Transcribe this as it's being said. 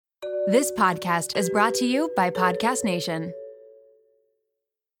This podcast is brought to you by Podcast Nation.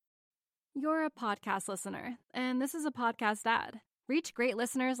 You're a podcast listener, and this is a podcast ad. Reach great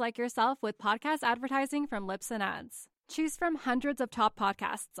listeners like yourself with podcast advertising from Libsyn Ads. Choose from hundreds of top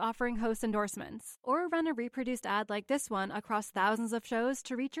podcasts offering host endorsements, or run a reproduced ad like this one across thousands of shows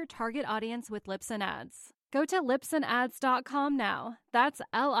to reach your target audience with Libsyn Ads. Go to libsynads.com now. That's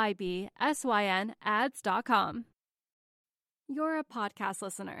LIBSYN ads.com. You're a podcast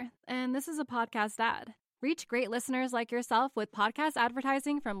listener, and this is a podcast ad. Reach great listeners like yourself with podcast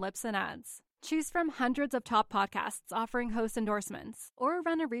advertising from Libsyn Ads. Choose from hundreds of top podcasts offering host endorsements, or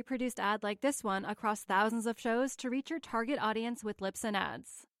run a reproduced ad like this one across thousands of shows to reach your target audience with Libsyn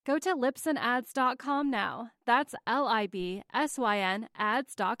Ads. Go to libsynads.com now. That's LIBSYN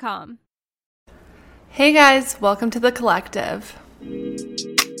ads.com. Hey guys, welcome to The Collective.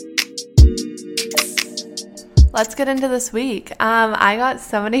 Let's get into this week. I got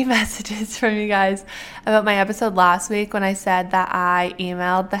so many messages from you guys about my episode last week when I said that I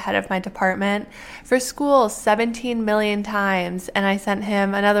emailed the head of my department for school 17 million times, and I sent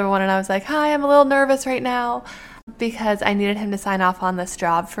him another one and I was like, hi, I'm a little nervous right now because I needed him to sign off on this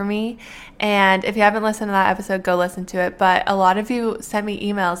job for me. And if you haven't listened to that episode, go listen to it. But a lot of you sent me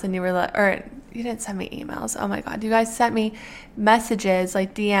emails and you were like, or you didn't send me emails. Oh my God. You guys sent me messages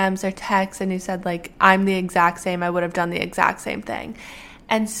like DMs or texts and you said like, I'm the exact same. I would have done the exact same thing.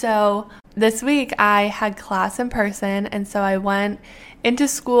 And so this week I had class in person. And so I went into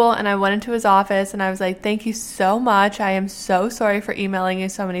school and I went into his office and I was like, thank you so much. I am so sorry for emailing you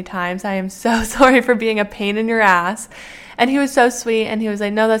so many times. I am so sorry for being a pain in your ass. And he was so sweet and he was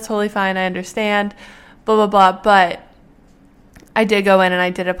like, no, that's totally fine. I understand, blah, blah, blah. But I did go in and I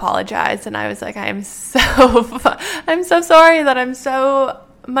did apologize. And I was like, I'm so sorry that I'm so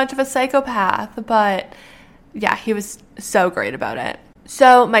much of a psychopath. But yeah, he was so great about it.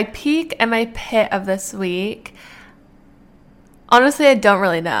 So my peak and my pit of this week, honestly, I don't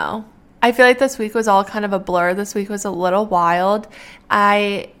really know. I feel like this week was all kind of a blur. This week was a little wild.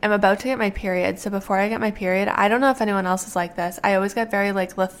 I am about to get my period. So before I get my period, I don't know if anyone else is like this. I always get very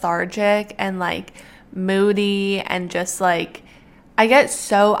like lethargic and like moody and just like I get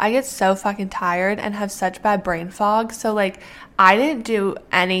so fucking tired and have such bad brain fog. So like I didn't do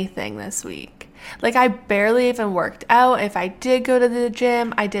anything this week. Like I barely even worked out. If I did go to the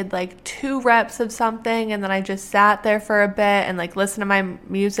gym, I did like 2 reps of something and then I just sat there for a bit and like listened to my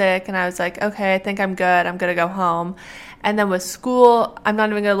music and I was like, okay, I think I'm good. I'm going to go home. And then with school, I'm not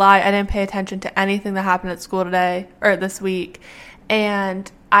even going to lie, I didn't pay attention to anything that happened at school today or this week.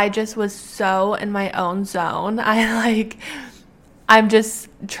 And I just was so in my own zone. I'm just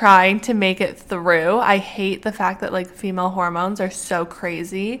trying to make it through. I hate the fact that like female hormones are so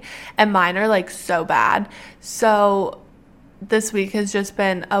crazy and mine are like so bad. So this week has just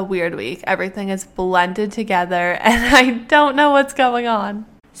been a weird week. Everything is blended together and I don't know what's going on.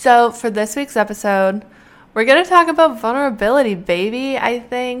 So for this week's episode, we're going to talk about vulnerability, baby. I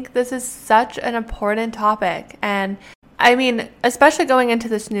think this is such an important topic. And I mean, especially going into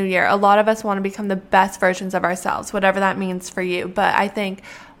this new year, a lot of us want to become the best versions of ourselves, whatever that means for you. But I think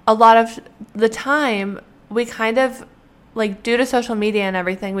a lot of the time we kind of like due to social media and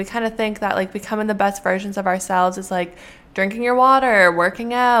everything, we kind of think that like becoming the best versions of ourselves is like drinking your water,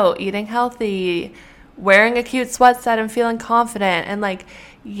 working out, eating healthy, wearing a cute sweatset and feeling confident. And like,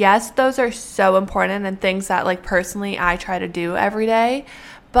 yes, those are so important and things that like personally I try to do every day.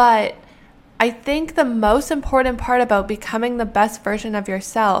 But I think the most important part about becoming the best version of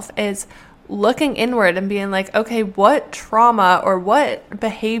yourself is looking inward and being like, okay, what trauma or what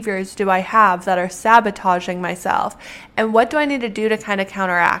behaviors do I have that are sabotaging myself? And what do I need to do to kind of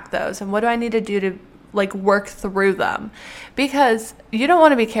counteract those? And what do I need to do to like work through them? Because you don't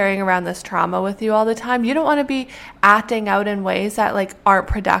want to be carrying around this trauma with you all the time. You don't want to be acting out in ways that like aren't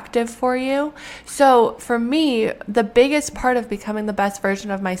productive for you. So for me, the biggest part of becoming the best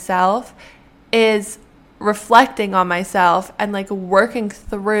version of myself is reflecting on myself and like working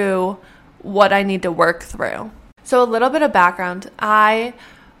through what I need to work through. So a little bit of background. I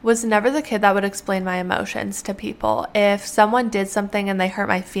was never the kid that would explain my emotions to people. If someone did something and they hurt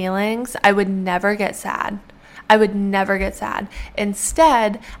my feelings, I would never get sad.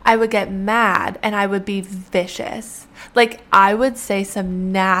 Instead, I would get mad and I would be vicious. Like I would say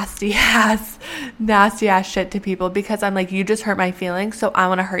some nasty ass shit to people because I'm like, you just hurt my feelings, so I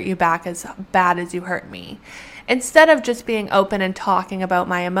want to hurt you back as bad as you hurt me. Instead of just being open and talking about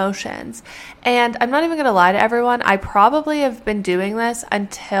my emotions. And I'm not even going to lie to everyone, I probably have been doing this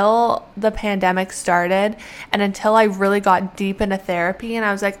until the pandemic started and until I really got deep into therapy and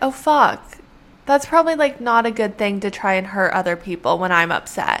I was like, oh fuck, that's probably like not a good thing to try and hurt other people when I'm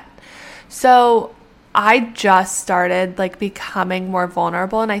upset. So I just started like becoming more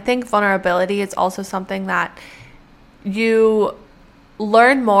vulnerable. And I think vulnerability is also something that you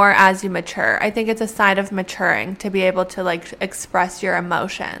learn more as you mature. I think it's a sign of maturing to be able to like express your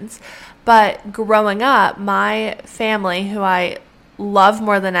emotions. But growing up, my family, who I love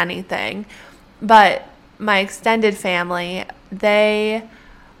more than anything, but my extended family, they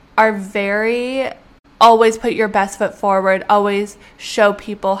are very always put your best foot forward, always show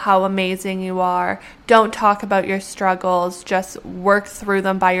people how amazing you are. Don't talk about your struggles, just work through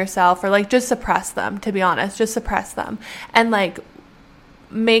them by yourself, or like just suppress them, to be honest, just suppress them. And like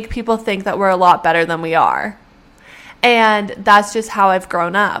make people think that we're a lot better than we are. And that's just how I've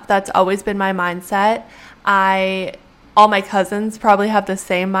grown up. That's always been my mindset. All my cousins probably have the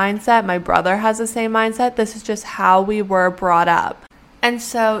same mindset. My brother has the same mindset. This is just how we were brought up. And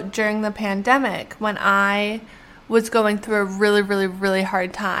so during the pandemic, when I was going through a really, really, really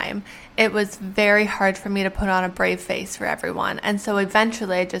hard time, it was very hard for me to put on a brave face for everyone. And so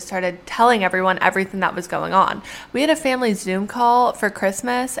eventually I just started telling everyone everything that was going on. We had a family Zoom call for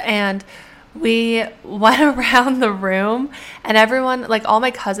Christmas, and we went around the room, and everyone, like all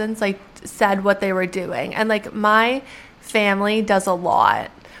my cousins, like said what they were doing. And like my family does a lot.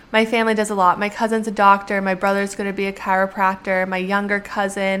 My cousin's a doctor. My brother's going to be a chiropractor. My younger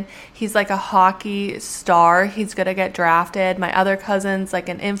cousin, he's like a hockey star. He's going to get drafted. My other cousin's like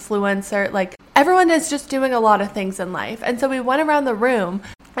an influencer. Like everyone is just doing a lot of things in life. And so we went around the room,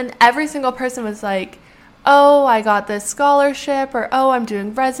 and every single person was like, oh, I got this scholarship, or oh, I'm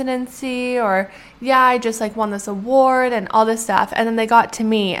doing residency, or yeah, I just like won this award and all this stuff. And then they got to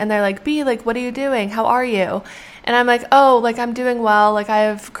me and they're like, B, like, what are you doing? How are you? And I'm like, oh, like I'm doing well. Like I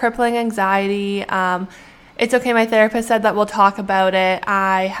have crippling anxiety. It's okay. My therapist said that we'll talk about it.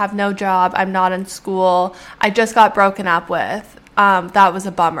 I have no job. I'm not in school. I just got broken up with. That was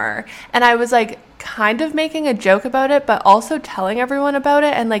a bummer. And I was like kind of making a joke about it, but also telling everyone about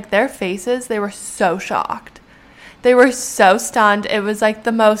it. And like their faces, they were so shocked. They were so stunned. It was like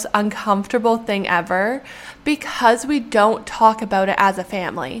the most uncomfortable thing ever, because we don't talk about it as a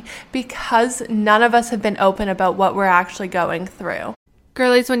family, because none of us have been open about what we're actually going through.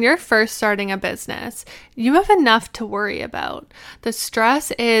 Girlies, when you're first starting a business, you have enough to worry about. The stress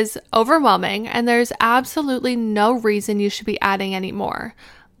is overwhelming, and there's absolutely no reason you should be adding any more.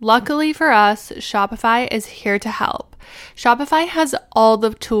 Luckily for us, Shopify is here to help. Shopify has all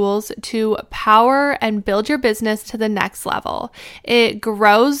the tools to power and build your business to the next level. It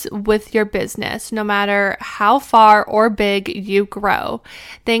grows with your business, no matter how far or big you grow.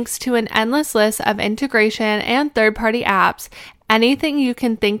 Thanks to an endless list of integration and third-party apps, anything you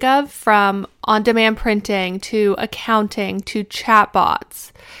can think of, from on-demand printing to accounting to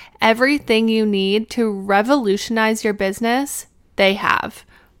chatbots, everything you need to revolutionize your business, they have.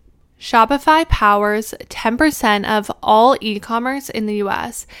 Shopify powers 10% of all e-commerce in the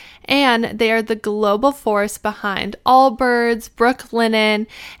US, and they are the global force behind Allbirds, Brooklinen,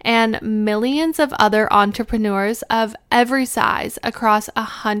 and millions of other entrepreneurs of every size across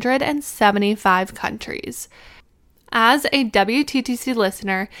 175 countries. As a WTTC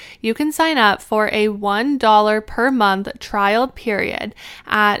listener, you can sign up for a $1 per month trial period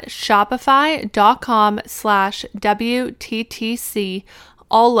at shopify.com/WTTC,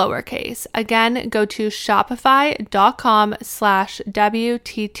 all lowercase. Again, go to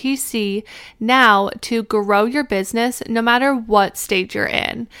shopify.com/WTTC now to grow your business no matter what stage you're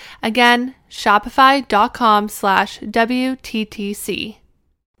in. Again, shopify.com/WTTC.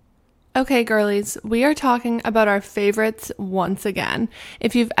 Okay, girlies, we are talking about our favorites once again.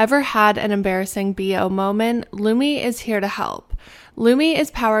 If you've ever had an embarrassing BO moment, Lume is here to help. Lume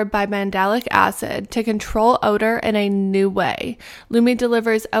is powered by mandelic acid to control odor in a new way. Lume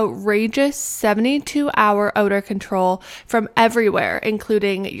delivers outrageous 72-hour odor control from everywhere,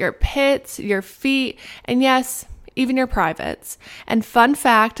 including your pits, your feet, and yes, even your privates. And fun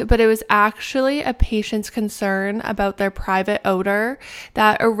fact, but it was actually a patient's concern about their private odor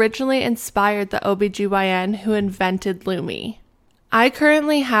that originally inspired the OBGYN who invented Lume. I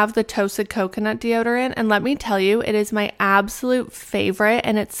currently have the toasted coconut deodorant, and let me tell you, it is my absolute favorite,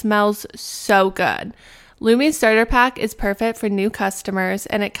 and it smells so good. Lume Starter Pack is perfect for new customers,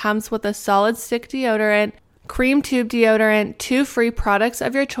 and it comes with a solid stick deodorant, cream tube deodorant, 2 free products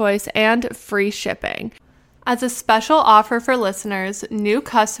of your choice, and free shipping. As a special offer for listeners, new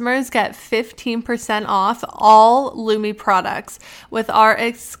customers get 15% off all Lumi products with our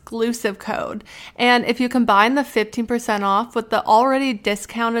exclusive code. And if you combine the 15% off with the already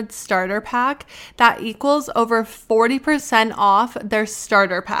discounted starter pack, that equals over 40% off their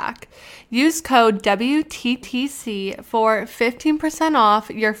starter pack. Use code WTTC for 15% off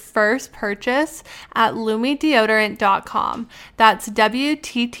your first purchase at lumideodorant.com. That's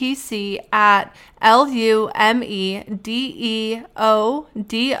WTTC at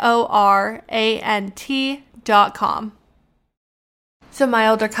LUMEDEODORANT.com. So my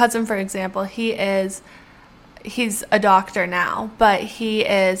older cousin, for example, he's a doctor now, but he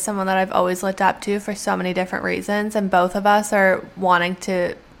is someone that I've always looked up to for so many different reasons, and both of us are wanting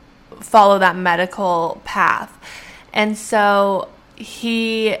to follow that medical path. And so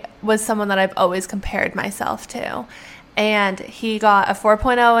he was someone that I've always compared myself to. And he got a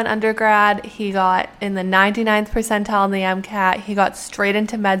 4.0 in undergrad. He got in the 99th percentile in the MCAT. He got straight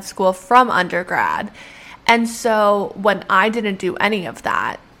into med school from undergrad. And so when I didn't do any of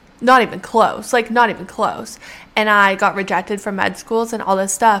that, not even close, and I got rejected from med schools and all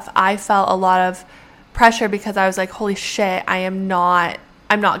this stuff, I felt a lot of pressure because I was like, holy shit, I'm not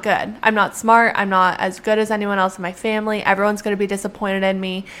good. I'm not smart. I'm not as good as anyone else in my family. Everyone's going to be disappointed in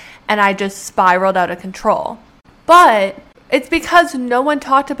me. And I just spiraled out of control. But it's because no one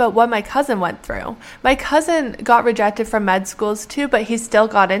talked about what my cousin went through. My cousin got rejected from med schools too, but he still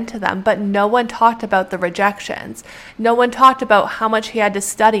got into them. But no one talked about the rejections. No one talked about how much he had to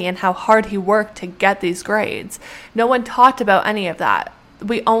study and how hard he worked to get these grades. No one talked about any of that.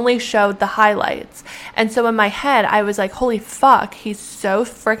 We only showed the highlights. And so in my head, I was like, holy fuck, he's so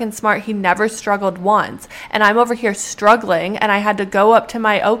freaking smart. He never struggled once. And I'm over here struggling, and I had to go up to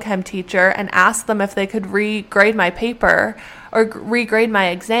my OChem teacher and ask them if they could regrade my paper or regrade my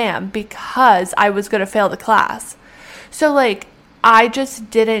exam because I was going to fail the class. So I just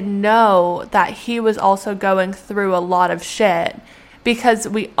didn't know that he was also going through a lot of shit because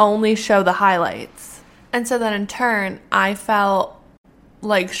we only show the highlights. And so then in turn, I felt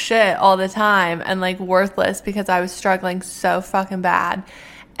like shit all the time and worthless because I was struggling so fucking bad,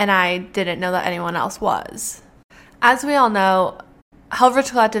 and I didn't know that anyone else was. As we all know, Health Rich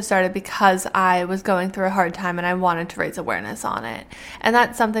Collective started because I was going through a hard time and I wanted to raise awareness on it. And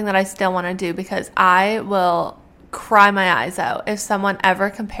that's something that I still want to do because I will cry my eyes out if someone ever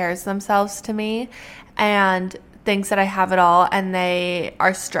compares themselves to me and thinks that I have it all and they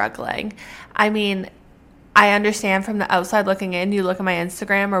are struggling. I mean, I understand from the outside looking in, you look at my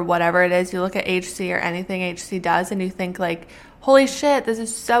Instagram or whatever it is, you look at HC or anything HC does, and you think holy shit, this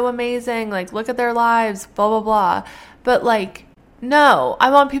is so amazing. Look at their lives, blah, blah, blah. But no,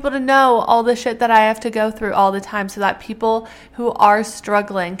 I want people to know all the shit that I have to go through all the time so that people who are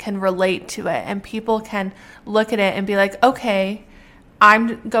struggling can relate to it and people can look at it and be like, okay,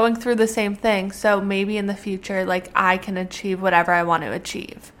 I'm going through the same thing. So maybe in the future, I can achieve whatever I want to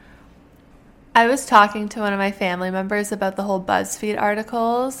achieve. I was talking to one of my family members about the whole BuzzFeed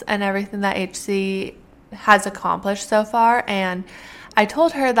articles and everything that HC has accomplished so far, and I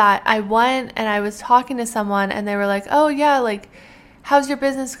told her that I went and I was talking to someone and they were like, oh yeah, how's your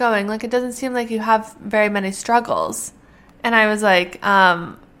business going? It doesn't seem like you have very many struggles. And I was like,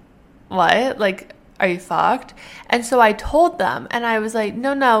 what? Are you fucked? And so I told them, and I was like,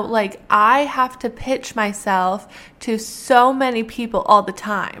 no, I have to pitch myself to so many people all the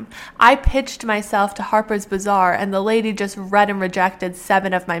time. I pitched myself to Harper's Bazaar, and the lady just read and rejected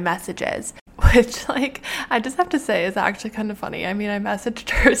 7 of my messages, which, I just have to say is actually kind of funny. I mean, I messaged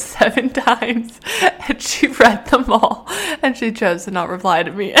her 7 times, and she read them all, and she chose to not reply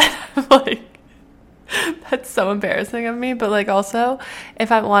to me. And I'm that's so embarrassing of me, but also,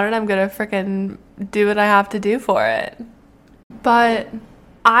 if I want it, I'm gonna freaking do what I have to do for it. But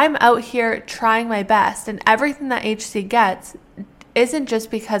I'm out here trying my best, and everything that HC gets isn't just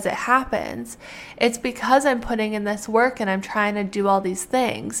because it happens. It's because I'm putting in this work and I'm trying to do all these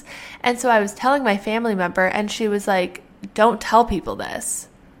things. And so I was telling my family member, and she was like, don't tell people this.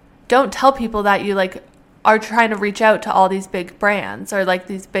 Don't tell people that you are trying to reach out to all these big brands or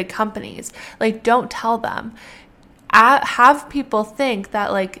these big companies. Don't tell them. Have people think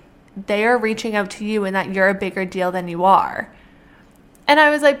that they are reaching out to you and that you're a bigger deal than you are. And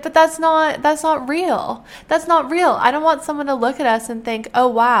I was like, but that's not real. That's not real. I don't want someone to look at us and think, oh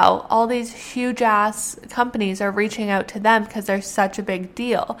wow, all these huge ass companies are reaching out to them because they're such a big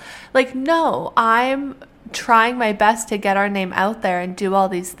deal. No, I'm trying my best to get our name out there and do all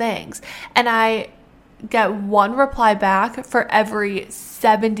these things. And I get 1 reply back for every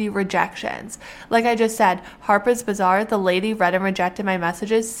 70 rejections. Like I just said, Harper's Bazaar, the lady read and rejected my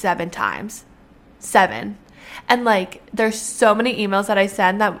messages 7 times. 7. And like, there's so many emails that I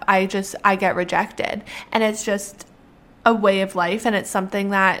send that I get rejected. And it's just a way of life. And it's something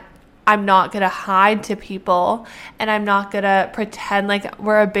that I'm not going to hide to people. And I'm not going to pretend like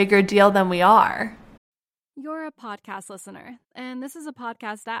we're a bigger deal than we are. You're a podcast listener, and this is a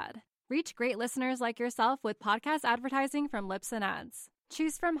podcast ad. Reach great listeners like yourself with podcast advertising from Libsyn Ads.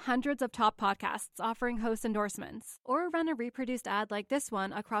 Choose from hundreds of top podcasts offering host endorsements, or run a reproduced ad like this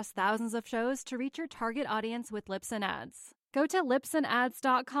one across thousands of shows to reach your target audience with Libsyn Ads. Go to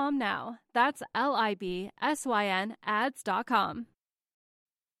libsynads.com now. That's LIBSYN ads.com.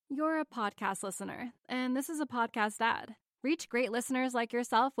 You're a podcast listener, and this is a podcast ad. Reach great listeners like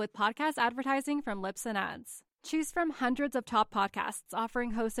yourself with podcast advertising from Libsyn Ads. Choose from hundreds of top podcasts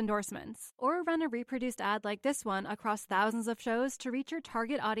offering host endorsements, or run a reproduced ad like this one across thousands of shows to reach your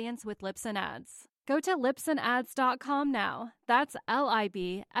target audience with Libsyn Ads. Go to libsynads.com now. That's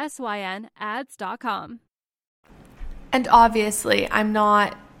LIBSYN ads.com. And obviously, I'm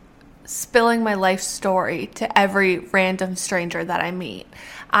not spilling my life story to every random stranger that I meet.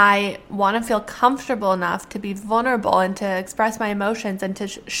 I want to feel comfortable enough to be vulnerable and to express my emotions and to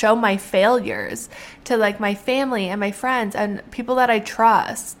show my failures to like my family and my friends and people that I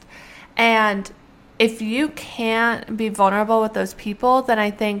trust. And if you can't be vulnerable with those people, then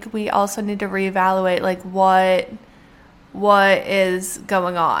I think we also need to reevaluate like what is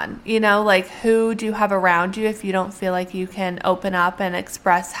going on, you know, like who do you have around you if you don't feel like you can open up and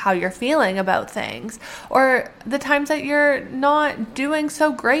express how you're feeling about things, or the times that you're not doing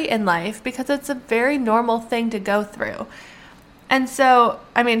so great in life, because it's a very normal thing to go through. And so,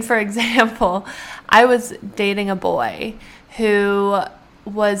 I mean, for example, I was dating a boy who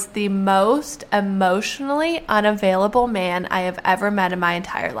was the most emotionally unavailable man I have ever met in my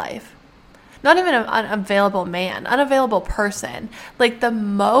entire life. Not even an unavailable man, unavailable person, like the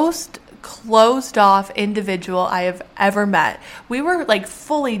most closed off individual I have ever met. We were like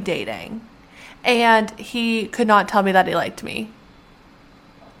fully dating, and he could not tell me that he liked me.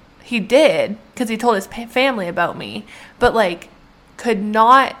 He did, because he told his family about me, but like could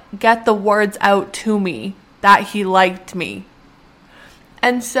not get the words out to me that he liked me.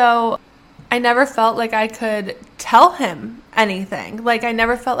 And so I never felt like I could tell him anything. Like I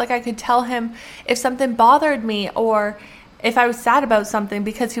never felt like I could tell him if something bothered me or if I was sad about something,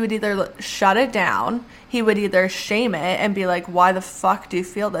 because he would either shut it down, he would either shame it and be like, why the fuck do you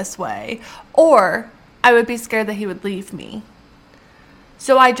feel this way? Or I would be scared that he would leave me.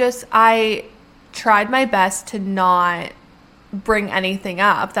 So I tried my best to not bring anything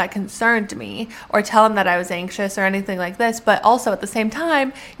up that concerned me or tell him that I was anxious or anything like this. But also at the same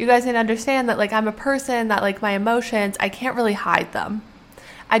time, you guys need to understand that like I'm a person that like my emotions, I can't really hide them.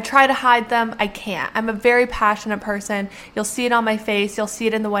 I try to hide them. I can't. I'm a very passionate person. You'll see it on my face. You'll see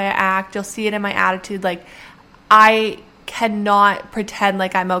it in the way I act. You'll see it in my attitude. Like I cannot pretend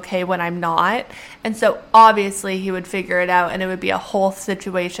like I'm okay when I'm not. And so obviously he would figure it out, and it would be a whole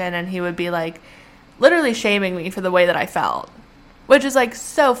situation, and he would be like literally shaming me for the way that I felt, which is like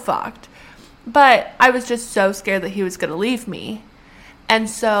so fucked. But I was just so scared that he was going to leave me. And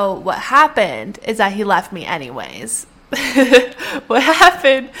so what happened is that he left me anyways. What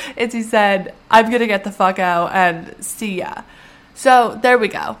happened is he said, I'm going to get the fuck out and see ya. So there we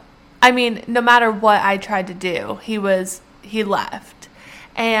go. I mean, no matter what I tried to do, he left.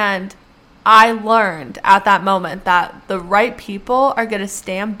 And I learned at that moment that the right people are going to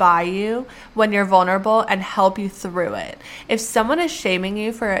stand by you when you're vulnerable and help you through it. If someone is shaming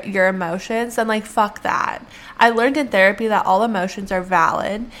you for your emotions, then like, fuck that. I learned in therapy that all emotions are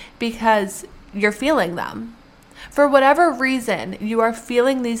valid because you're feeling them. For whatever reason, you are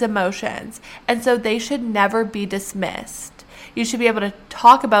feeling these emotions, and so they should never be dismissed. You should be able to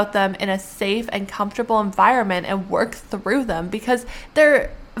talk about them in a safe and comfortable environment and work through them because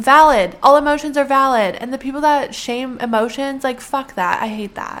they're valid. All emotions are valid. And the people that shame emotions, like, fuck that. I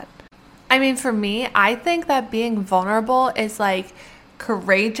hate that. I mean, for me, I think that being vulnerable is like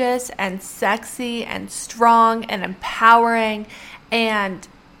courageous and sexy and strong and empowering and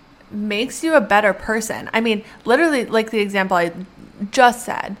makes you a better person. I mean, literally like the example I just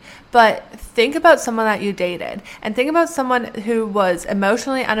said, but think about someone that you dated and think about someone who was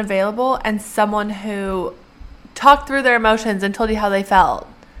emotionally unavailable and someone who talked through their emotions and told you how they felt.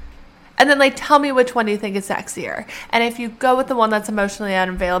 And then like, tell me which one do you think is sexier? And if you go with the one that's emotionally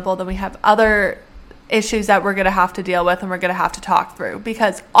unavailable, then we have other issues that we're going to have to deal with and we're going to have to talk through,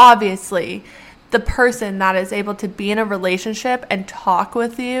 because obviously the person that is able to be in a relationship and talk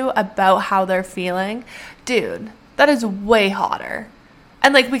with you about how they're feeling, dude, that is way hotter.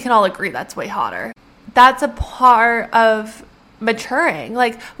 And like, we can all agree that's way hotter. That's a part of maturing.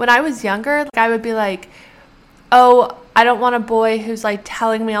 Like when I was younger, like, I would be like, oh, I don't want a boy who's like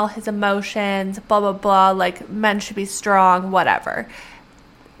telling me all his emotions, blah, blah, blah, like men should be strong, whatever.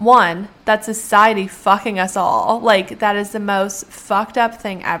 One, that's society fucking us all. Like, that is the most fucked up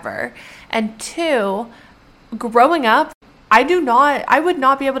thing ever. And two, growing up, I would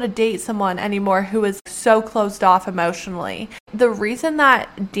not be able to date someone anymore who is so closed off emotionally. The reason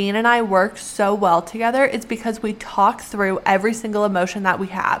that Dean and I work so well together is because we talk through every single emotion that we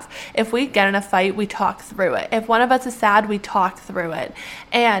have. If we get in a fight, we talk through it. If one of us is sad, we talk through it.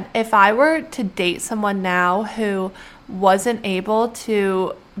 And if I were to date someone now who wasn't able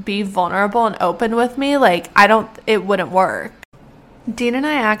to be vulnerable and open with me, it wouldn't work. Dean and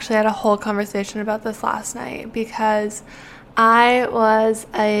I actually had a whole conversation about this last night because I was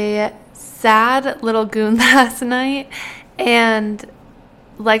a sad little goon last night, and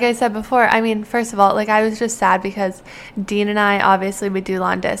like I said before, I mean, first of all, I was just sad because Dean and I, obviously, we do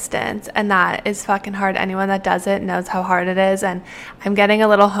long distance, and that is fucking hard. Anyone that does it knows how hard it is, and I'm getting a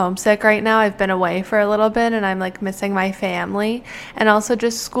little homesick right now. I've been away for a little bit, and I'm, missing my family, and also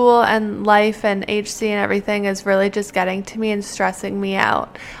just school and life and HC and everything is really just getting to me and stressing me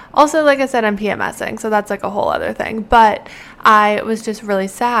out. Also, like I said, I'm PMSing, so that's a whole other thing. But I was just really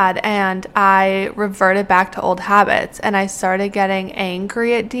sad, and I reverted back to old habits, and I started getting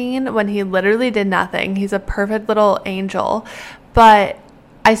angry at Dean when he literally did nothing. He's a perfect little angel. But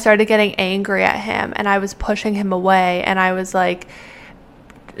I started getting angry at him, and I was pushing him away, and I was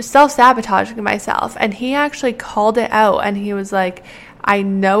self-sabotaging myself. And he actually called it out, and he was like, I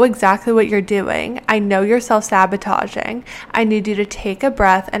know exactly what you're doing. I know you're self-sabotaging. I need you to take a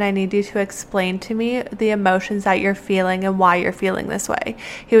breath, and I need you to explain to me the emotions that you're feeling and why you're feeling this way.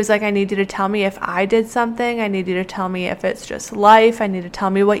 He was like, I need you to tell me if I did something. I need you to tell me if it's just life. I need to tell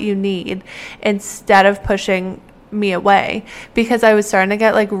me what you need instead of pushing me away, because I was starting to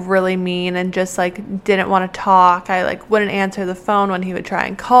get really mean and just didn't want to talk. I wouldn't answer the phone when he would try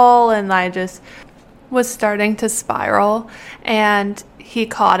and call, and I just was starting to spiral, and he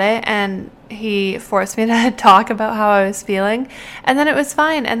caught it and he forced me to talk about how I was feeling, and then it was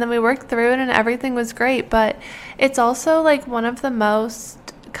fine, and then we worked through it and everything was great. But it's also one of the most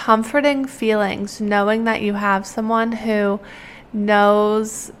comforting feelings, knowing that you have someone who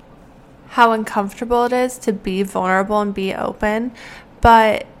knows how uncomfortable it is to be vulnerable and be open,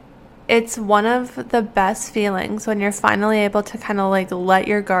 but it's one of the best feelings when you're finally able to kind of let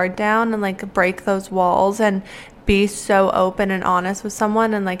your guard down and break those walls and be so open and honest with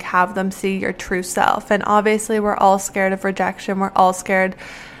someone and have them see your true self. And obviously we're all scared of rejection. We're all scared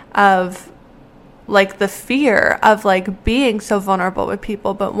of the fear of being so vulnerable with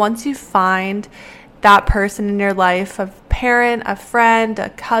people. But once you find that person in your life, a parent, a friend, a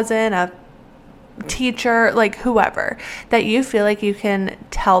cousin, a teacher, whoever, that you feel you can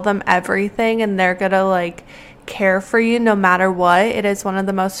tell them everything and they're gonna care for you no matter what, it is one of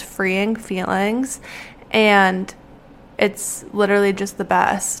the most freeing feelings, and it's literally just the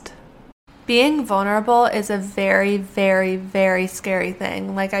best. Being vulnerable is a very, very, very scary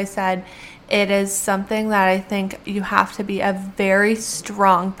thing. Like I said, it is something that I think you have to be a very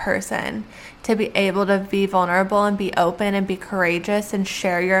strong person to be able to be vulnerable and be open and be courageous and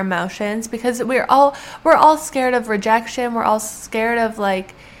share your emotions, because we're all scared of rejection. We're all scared of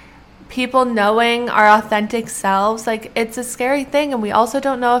people knowing our authentic selves. It's a scary thing, and we also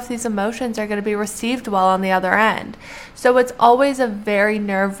don't know if these emotions are going to be received well on the other end. So it's always a very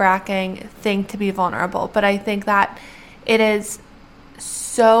nerve-wracking thing to be vulnerable, but I think that it is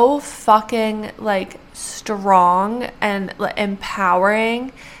so fucking strong and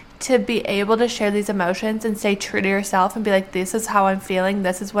empowering to be able to share these emotions and stay true to yourself and be this is how I'm feeling,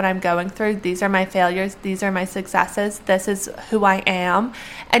 this is what I'm going through, these are my failures, these are my successes, this is who I am,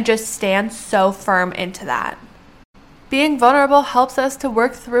 and just stand so firm into that. Being vulnerable helps us to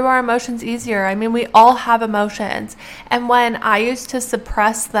work through our emotions easier. I mean, we all have emotions, and when I used to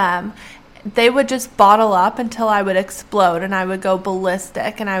suppress them, they would just bottle up until I would explode and I would go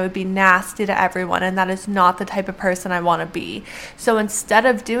ballistic and I would be nasty to everyone, and that is not the type of person I want to be. So instead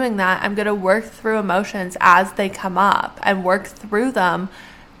of doing that, I'm going to work through emotions as they come up and work through them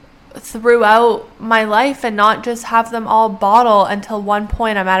throughout my life and not just have them all bottle until one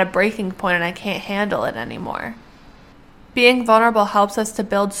point I'm at a breaking point and I can't handle it anymore. Being vulnerable helps us to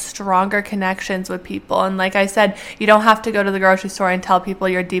build stronger connections with people. And like I said, you don't have to go to the grocery store and tell people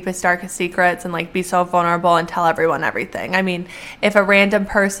your deepest, darkest secrets and be so vulnerable and tell everyone everything. I mean, if a random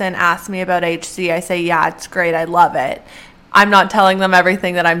person asks me about HC, I say, yeah, it's great, I love it. I'm not telling them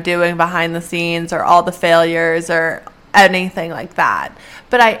everything that I'm doing behind the scenes or all the failures or anything like that.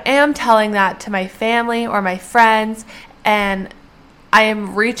 But I am telling that to my family or my friends, and I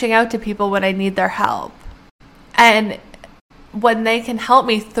am reaching out to people when I need their help. And when they can help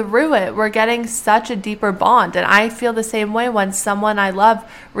me through it, we're getting such a deeper bond. And I feel the same way when someone I love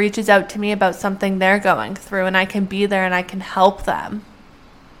reaches out to me about something they're going through, and I can be there and I can help them.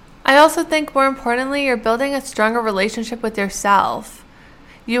 I also think more importantly, you're building a stronger relationship with yourself.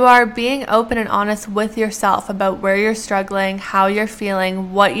 You are being open and honest with yourself about where you're struggling, how you're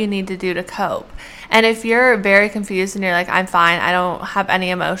feeling, what you need to do to cope. And if you're very confused and you're like, I'm fine, I don't have any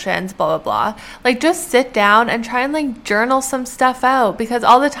emotions, blah, blah, blah, like just sit down and try and like journal some stuff out. Because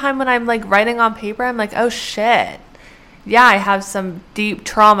all the time when I'm like writing on paper, I'm like, oh shit. Yeah, I have some deep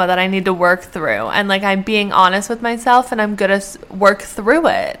trauma that I need to work through. And like I'm being honest with myself and I'm going to work through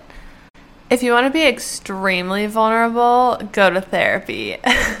it. If you want to be extremely vulnerable, go to therapy.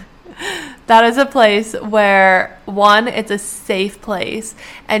 That is a place where, one, it's a safe place,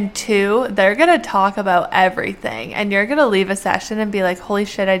 and two, they're going to talk about everything, and you're going to leave a session and be like, holy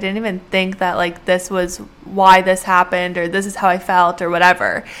shit, I didn't even think that like this was why this happened, or this is how I felt, or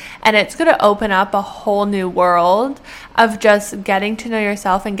whatever. And it's going to open up a whole new world of just getting to know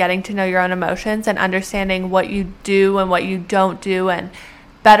yourself and getting to know your own emotions and understanding what you do and what you don't do, and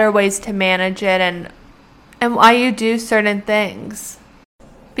better ways to manage it, and why you do certain things.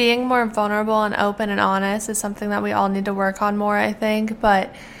 Being more vulnerable and open and honest is something that we all need to work on more, I think,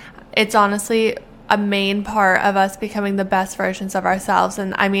 but it's honestly a main part of us becoming the best versions of ourselves.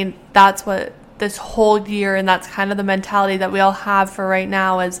 And I mean, that's what this whole year, and that's kind of the mentality that we all have for right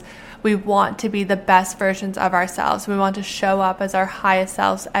now, is we want to be the best versions of ourselves. We want to show up as our highest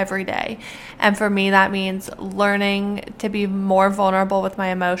selves every day. And for me, that means learning to be more vulnerable with my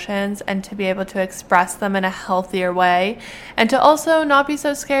emotions and to be able to express them in a healthier way. And to also not be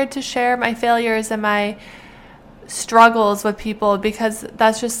so scared to share my failures and my struggles with people, because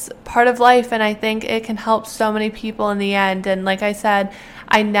that's just part of life. And I think it can help so many people in the end. And like I said,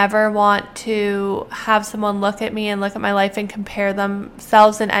 I never want to have someone look at me and look at my life and compare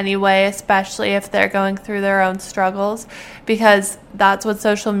themselves in any way, especially if they're going through their own struggles, because that's what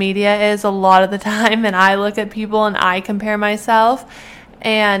social media is a lot of the time. And I look at people and I compare myself,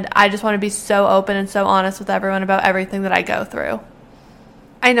 and I just want to be so open and so honest with everyone about everything that I go through.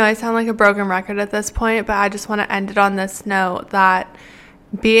 I know I sound like a broken record at this point, but I just want to end it on this note that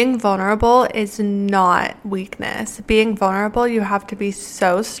being vulnerable is not weakness. Being vulnerable, you have to be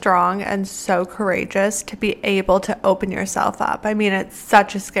so strong and so courageous to be able to open yourself up. I mean, it's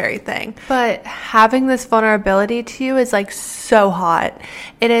such a scary thing. But having this vulnerability to you is like so hot.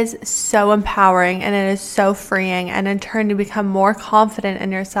 It is so empowering, and it is so freeing. And in turn, you become more confident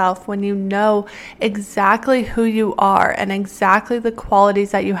in yourself when you know exactly who you are and exactly the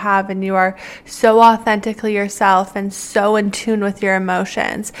qualities that you have. And you are so authentically yourself and so in tune with your emotions.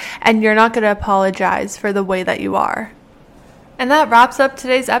 And you're not going to apologize for the way that you are. And that wraps up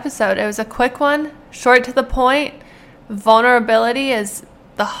today's episode. It was a quick one, short to the point. Vulnerability is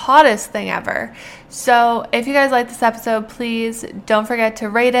the hottest thing ever. So if you guys like this episode, please don't forget to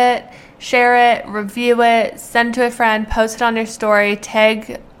rate it, share it, review it, send it to a friend, post it on your story,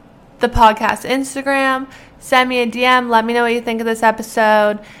 tag the podcast Instagram, send me a DM, let me know what you think of this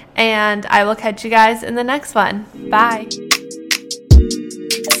episode, and I will catch you guys in the next one. Bye.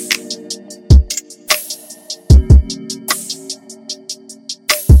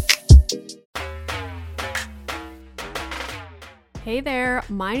 Hey there,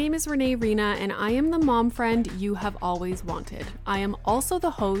 my name is Renee Rena, and I am the mom friend you have always wanted. I am also the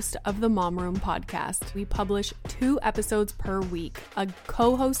host of the Mom Room podcast. We publish 2 episodes per week, a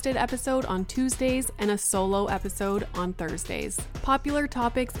co-hosted episode on Tuesdays and a solo episode on Thursdays. Popular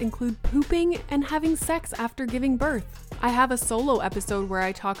topics include pooping and having sex after giving birth. I have a solo episode where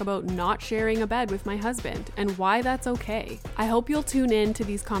I talk about not sharing a bed with my husband and why that's okay. I hope you'll tune in to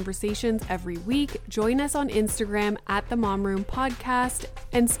these conversations every week. Join us on Instagram at the Mom Room Podcast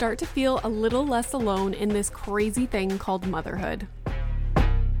and start to feel a little less alone in this crazy thing called motherhood.